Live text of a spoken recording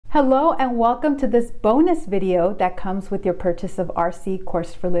Hello and welcome to this bonus video that comes with your purchase of RC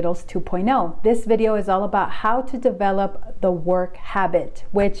Course for Littles 2.0. This video is all about how to develop the work habit,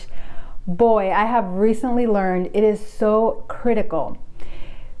 which, boy, I have recently learned it is so critical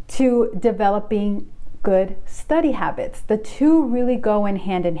to developing good study habits. The two really go in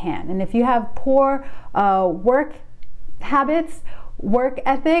hand. And if you have poor work habits, work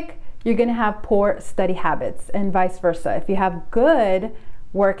ethic, you're going to have poor study habits, and vice versa. If you have good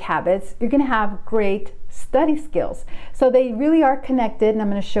work habits, you're going to have great study skills. So they really are connected, and I'm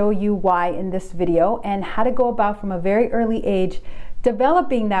going to show you why in this video and how to go about from a very early age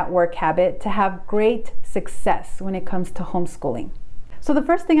developing that work habit to have great success when it comes to homeschooling. So the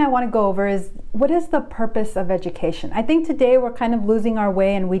first thing I want to go over is, what is the purpose of education? I think today we're kind of losing our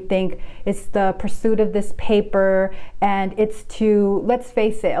way and we think it's the pursuit of this paper, and it's to, let's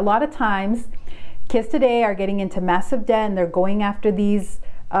face it, a lot of times kids today are getting into massive debt and they're going after these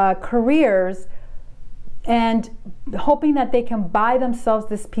careers and hoping that they can buy themselves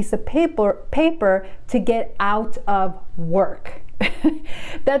this piece of paper to get out of work.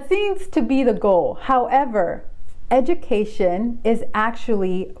 That seems to be the goal. However, education is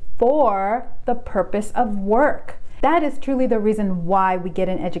actually for the purpose of work. That is truly the reason why we get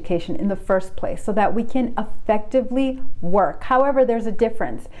an education in the first place, so that we can effectively work. However, there's a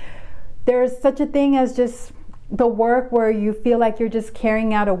difference. There's such a thing as just the work where you feel like you're just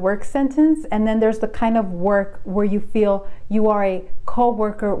carrying out a work sentence, and then there's the kind of work where you feel you are a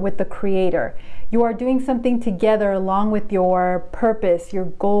co-worker with the Creator. You are doing something together along with your purpose, your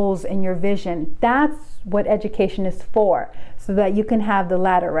goals, and your vision. That's what education is for, so that you can have the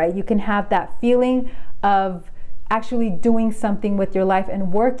latter, right? You can have that feeling of actually doing something with your life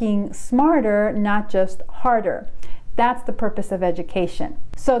and working smarter, not just harder. That's the purpose of education.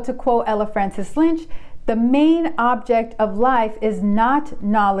 So to quote Ella Francis Lynch, the main object of life is not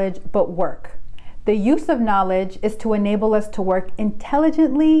knowledge, but work. The use of knowledge is to enable us to work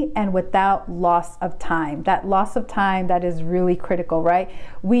intelligently and without loss of time. That loss of time, that is really critical, right?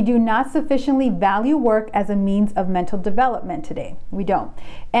 We do not sufficiently value work as a means of mental development today. We don't.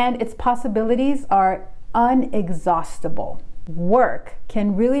 And its possibilities are unexhaustible. Work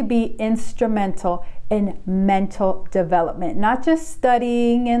can really be instrumental in mental development, not just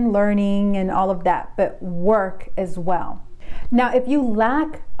studying and learning and all of that, but work as well. Now, if you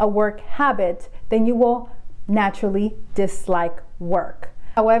lack a work habit, then you will naturally dislike work.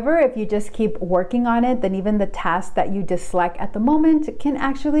 However, if you just keep working on it, then even the tasks that you dislike at the moment can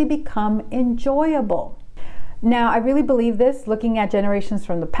actually become enjoyable. Now, I really believe this, looking at generations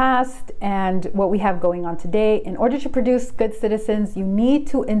from the past and what we have going on today. In order to produce good citizens, you need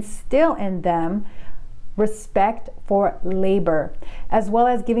to instill in them respect for labor, as well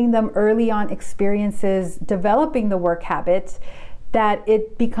as giving them early on experiences, developing the work habit, that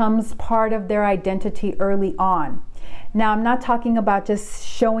it becomes part of their identity early on. Now, I'm not talking about just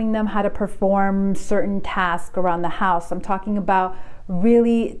showing them how to perform certain tasks around the house. I'm talking about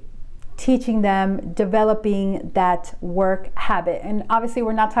really teaching them, developing that work habit. And obviously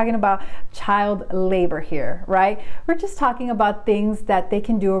we're not talking about child labor here, right? We're just talking about things that they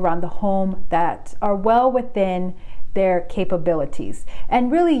can do around the home that are well within their capabilities.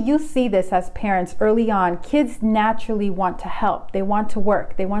 And really, you see this as parents early on. Kids naturally want to help. They want to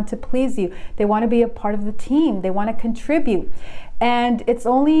work. They want to please you. They want to be a part of the team. They want to contribute. And it's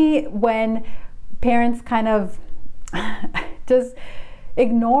only when parents kind of just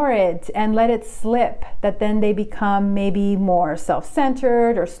ignore it and let it slip that then they become maybe more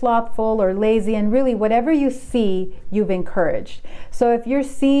self-centered or slothful or lazy, and really whatever you see, you've encouraged. So if you're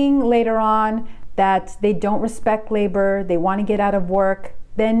seeing later on that they don't respect labor, they want to get out of work,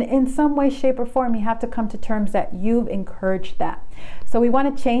 then in some way, shape, or form, you have to come to terms that you've encouraged that. So we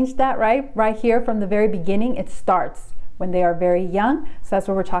want to change that, right here from the very beginning. It starts when they are very young. So that's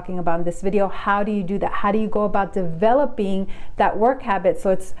what we're talking about in this video. How do you do that? How do you go about developing that work habit so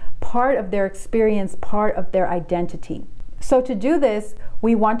it's part of their experience, part of their identity? So to do this,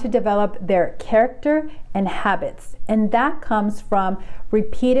 we want to develop their character and habits. And that comes from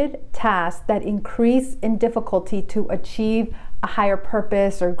repeated tasks that increase in difficulty to achieve a higher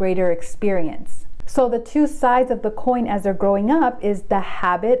purpose or greater experience. So the two sides of the coin as they're growing up is the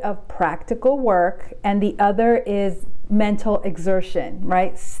habit of practical work, and the other is mental exertion,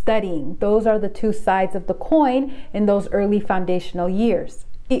 right? Studying. Those are the two sides of the coin in those early foundational years.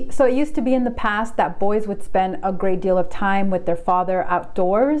 So it used to be in the past that boys would spend a great deal of time with their father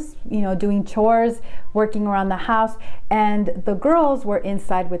outdoors, doing chores, working around the house, and the girls were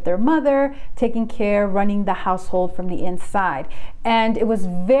inside with their mother, taking care, running the household from the inside. And it was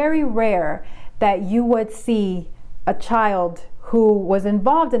very rare that you would see a child who was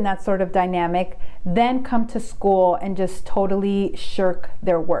involved in that sort of dynamic then come to school and just totally shirk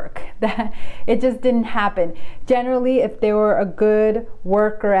their work. That it just didn't happen. Generally, if they were a good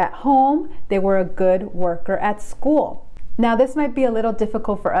worker at home, they were a good worker at school. Now, this might be a little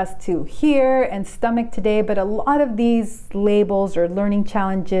difficult for us to hear and stomach today, but a lot of these labels or learning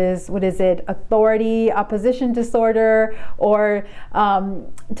challenges, what is it, authority, opposition disorder, or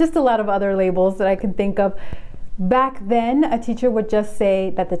just a lot of other labels that I can think of. Back then, a teacher would just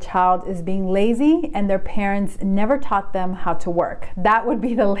say that the child is being lazy and their parents never taught them how to work. That would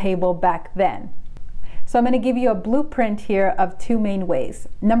be the label back then. So I'm going to give you a blueprint here of two main ways.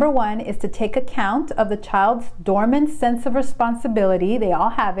 Number one is to take account of the child's dormant sense of responsibility. They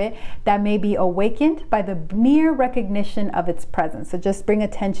all have it, that may be awakened by the mere recognition of its presence. So just bring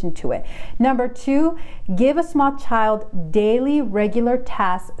attention to it. Number two, give a small child daily regular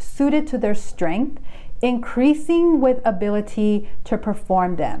tasks suited to their strength, increasing with ability to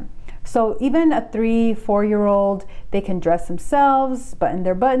perform them. So even a 3-4-year-old, they can dress themselves, button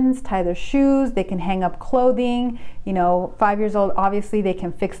their buttons, tie their shoes, they can hang up clothing. 5 years old, obviously they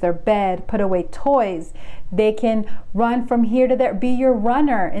can fix their bed, put away toys. They can run from here to there, be your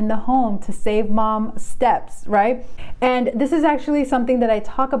runner in the home to save mom steps, right? And this is actually something that I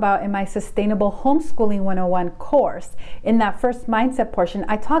talk about in my Sustainable Homeschooling 101 course. In that first mindset portion,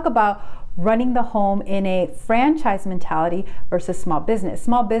 I talk about running the home in a franchise mentality versus small business.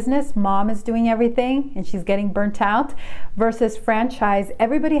 Small business, mom is doing everything and she's getting burnt out, versus franchise,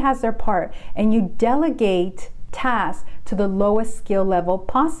 everybody has their part and you delegate tasks to the lowest skill level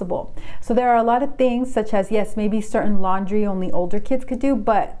possible. So there are a lot of things such as, yes, maybe certain laundry only older kids could do,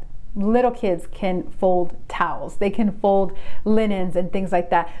 but little kids can fold towels, they can fold linens and things like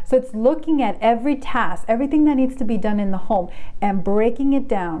that. So it's looking at every task, everything that needs to be done in the home and breaking it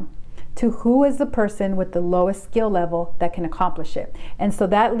down to who is the person with the lowest skill level that can accomplish it. And so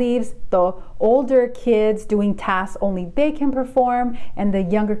that leaves the older kids doing tasks only they can perform, and the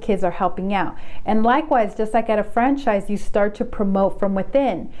younger kids are helping out. And likewise, just like at a franchise, you start to promote from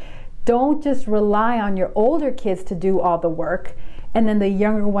within. Don't just rely on your older kids to do all the work and then the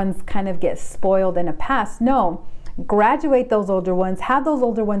younger ones kind of get spoiled in a pass. No. Graduate those older ones, have those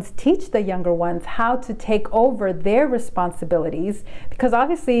older ones teach the younger ones how to take over their responsibilities, because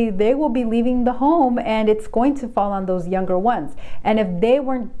obviously they will be leaving the home and it's going to fall on those younger ones. And if they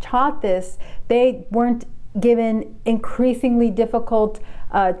weren't taught this, they weren't given increasingly difficult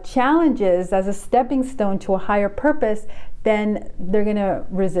challenges as a stepping stone to a higher purpose, then they're going to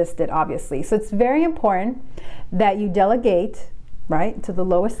resist it, obviously. So it's very important that you delegate, right, to the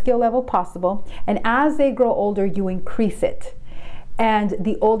lowest skill level possible. And as they grow older, you increase it. And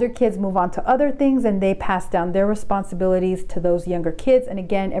the older kids move on to other things and they pass down their responsibilities to those younger kids. And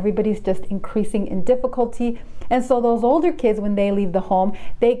again, everybody's just increasing in difficulty. And so those older kids, when they leave the home,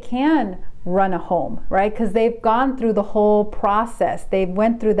 they can run a home, right? Because they've gone through the whole process. They've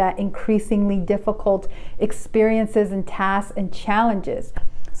went through that increasingly difficult experiences and tasks and challenges.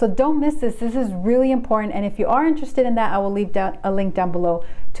 So don't miss this. This is really important. And if you are interested in that, I will leave down a link down below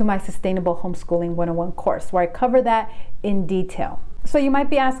to my Sustainable Homeschooling 101 course where I cover that in detail. So you might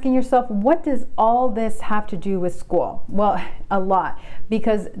be asking yourself, what does all this have to do with school? Well, a lot,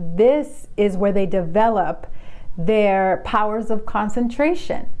 because this is where they develop their powers of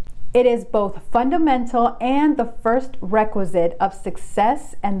concentration. It is both fundamental and the first requisite of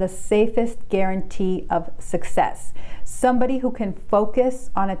success and the safest guarantee of success. Somebody who can focus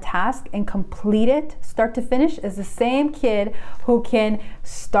on a task and complete it start to finish is the same kid who can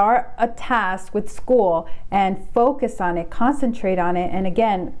start a task with school and focus on it, concentrate on it, and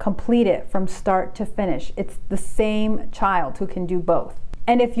again, complete it from start to finish. It's the same child who can do both.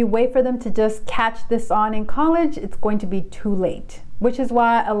 And if you wait for them to just catch this on in college, it's going to be too late, which is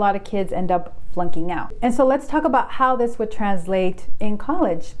why a lot of kids end up flunking out. And so let's talk about how this would translate in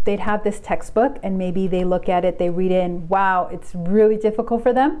college. They'd have this textbook and maybe they look at it, they read it, and wow, it's really difficult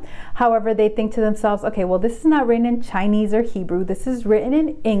for them. However, they think to themselves, okay, well, this is not written in Chinese or Hebrew. This is written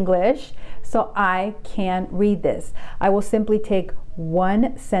in English, so I can read this. I will simply take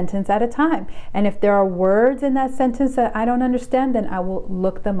one sentence at a time. And if there are words in that sentence that I don't understand, then I will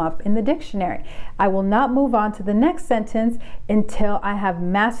look them up in the dictionary. I will not move on to the next sentence until I have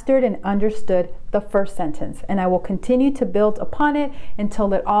mastered and understood the first sentence. And I will continue to build upon it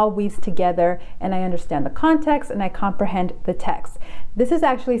until it all weaves together and I understand the context and I comprehend the text. This is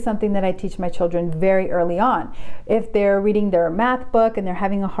actually something that I teach my children very early on. If they're reading their math book and they're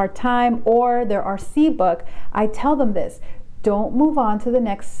having a hard time, or their RC book, I tell them this: don't move on to the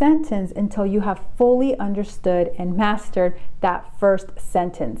next sentence until you have fully understood and mastered that first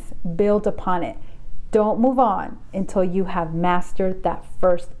sentence. Build upon it. Don't move on until you have mastered that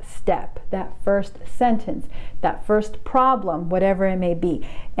first step, that first sentence, that first problem, whatever it may be.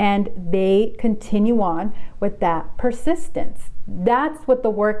 And they continue on with that persistence. That's what the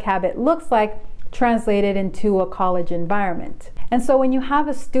work habit looks like translated into a college environment. And so when you have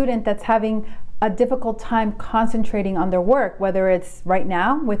a student that's having a difficult time concentrating on their work, whether it's right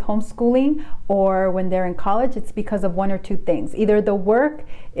now with homeschooling or when they're in college, it's because of one or two things. Either the work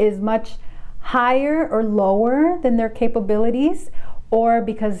is much higher or lower than their capabilities, or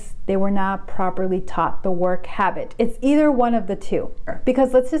because they were not properly taught the work habit. It's either one of the two.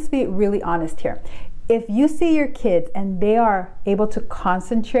 Because let's just be really honest here. If you see your kids and they are able to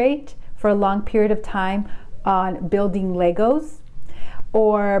concentrate for a long period of time on building Legos,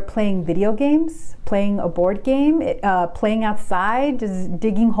 or playing video games, playing a board game, playing outside, just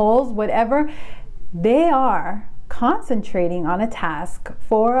digging holes, whatever, they are concentrating on a task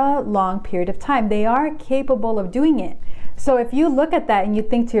for a long period of time. They are capable of doing it. So if you look at that and you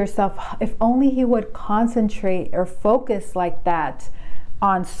think to yourself, if only he would concentrate or focus like that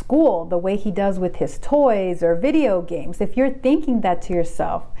on school, the way he does with his toys or video games, if you're thinking that to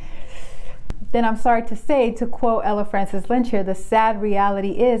yourself, then I'm sorry to say, to quote Ella Francis Lynch here, the sad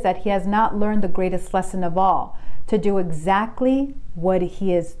reality is that he has not learned the greatest lesson of all, to do exactly what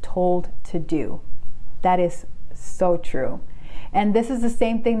he is told to do. That is so true. And this is the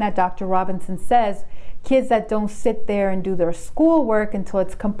same thing that Dr. Robinson says. Kids that don't sit there and do their schoolwork until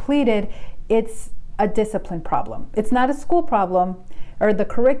it's completed, it's a discipline problem. It's not a school problem or the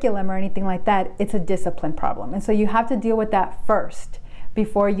curriculum or anything like that. It's a discipline problem. And so you have to deal with that first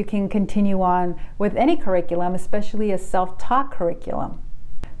before you can continue on with any curriculum, especially a self-taught curriculum.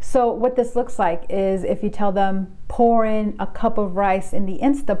 So what this looks like is if you tell them pour in a cup of rice in the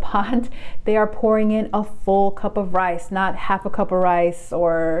Instapot, they are pouring in a full cup of rice, not half a cup of rice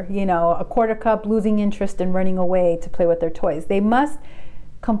or, you know, a quarter cup, losing interest and running away to play with their toys. They must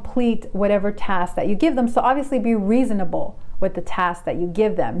complete whatever task that you give them. So obviously be reasonable with the task that you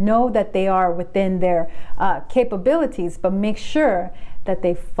give them. Know that they are within their capabilities, but make sure that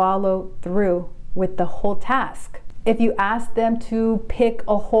they follow through with the whole task. If you ask them to pick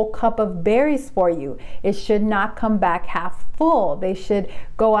a whole cup of berries for you, it should not come back half full. They should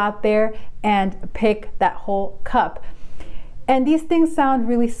go out there and pick that whole cup. And these things sound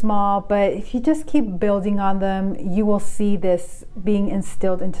really small, but if you just keep building on them, you will see this being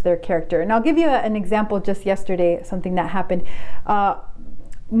instilled into their character. And I'll give you an example just yesterday, something that happened.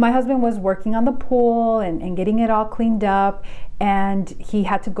 My husband was working on the pool and getting it all cleaned up, and he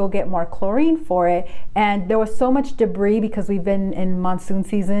had to go get more chlorine for it. And there was so much debris because we've been in monsoon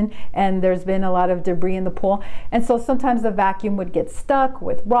season and there's been a lot of debris in the pool. And so sometimes the vacuum would get stuck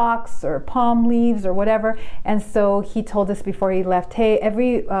with rocks or palm leaves or whatever. And so he told us before he left, hey,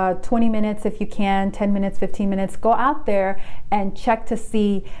 every 20 minutes if you can, 10 minutes, 15 minutes, go out there and check to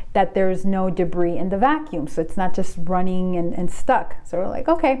see that there's no debris in the vacuum. So it's not just running and stuck. So we're like,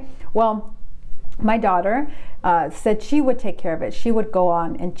 okay, well, my daughter said she would take care of it. She would go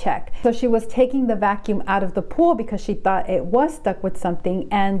on and check. So she was taking the vacuum out of the pool because she thought it was stuck with something,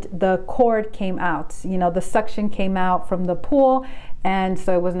 and the cord came out. You know, the suction came out from the pool, and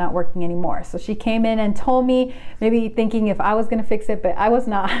so it was not working anymore. So she came in and told me, maybe thinking if I was going to fix it, but I was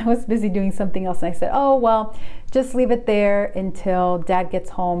not. I was busy doing something else. And I said, oh, well, just leave it there until Dad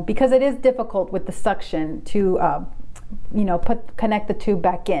gets home, because it is difficult with the suction to you know, connect the tube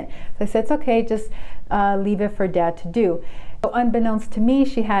back in. So I said, it's okay, just leave it for Dad to do. So unbeknownst to me,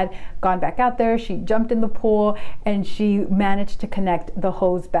 she had gone back out there, she jumped in the pool, and she managed to connect the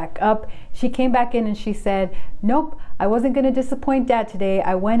hose back up. She came back in and she said, nope, I wasn't gonna disappoint Dad today.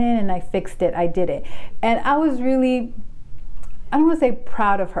 I went in and I fixed it, I did it. And I was really, I don't want to say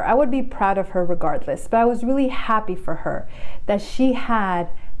proud of her. I would be proud of her regardless, but I was really happy for her that she had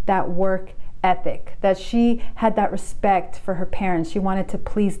that work ethic, that she had that respect for her parents. She wanted to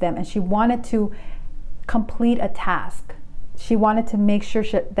please them, and she wanted to complete a task. She wanted to make sure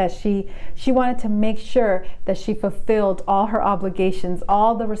that she wanted to make sure that she fulfilled all her obligations,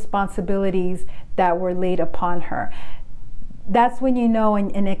 all the responsibilities that were laid upon her. That's when you know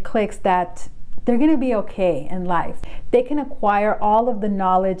and it clicks that they're going to be okay in life. They can acquire all of the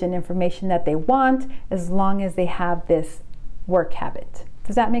knowledge and information that they want as long as they have this work habit.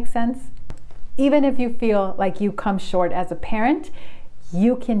 Does that make sense? Even if you feel like you come short as a parent,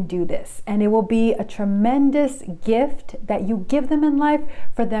 you can do this, and it will be a tremendous gift that you give them in life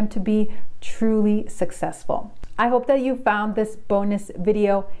for them to be truly successful. I hope that you found this bonus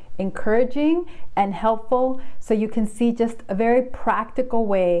video encouraging and helpful, so you can see just a very practical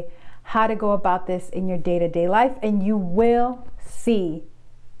way how to go about this in your day-to-day life, and you will see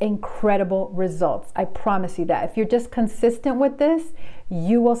incredible results. I promise you that. If you're just consistent with this,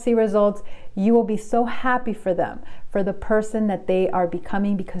 you will see results. You will be so happy for them, for the person that they are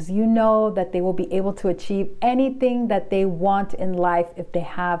becoming, because you know that they will be able to achieve anything that they want in life if they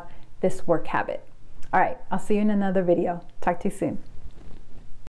have this work habit. All right, I'll see you in another video. Talk to you soon.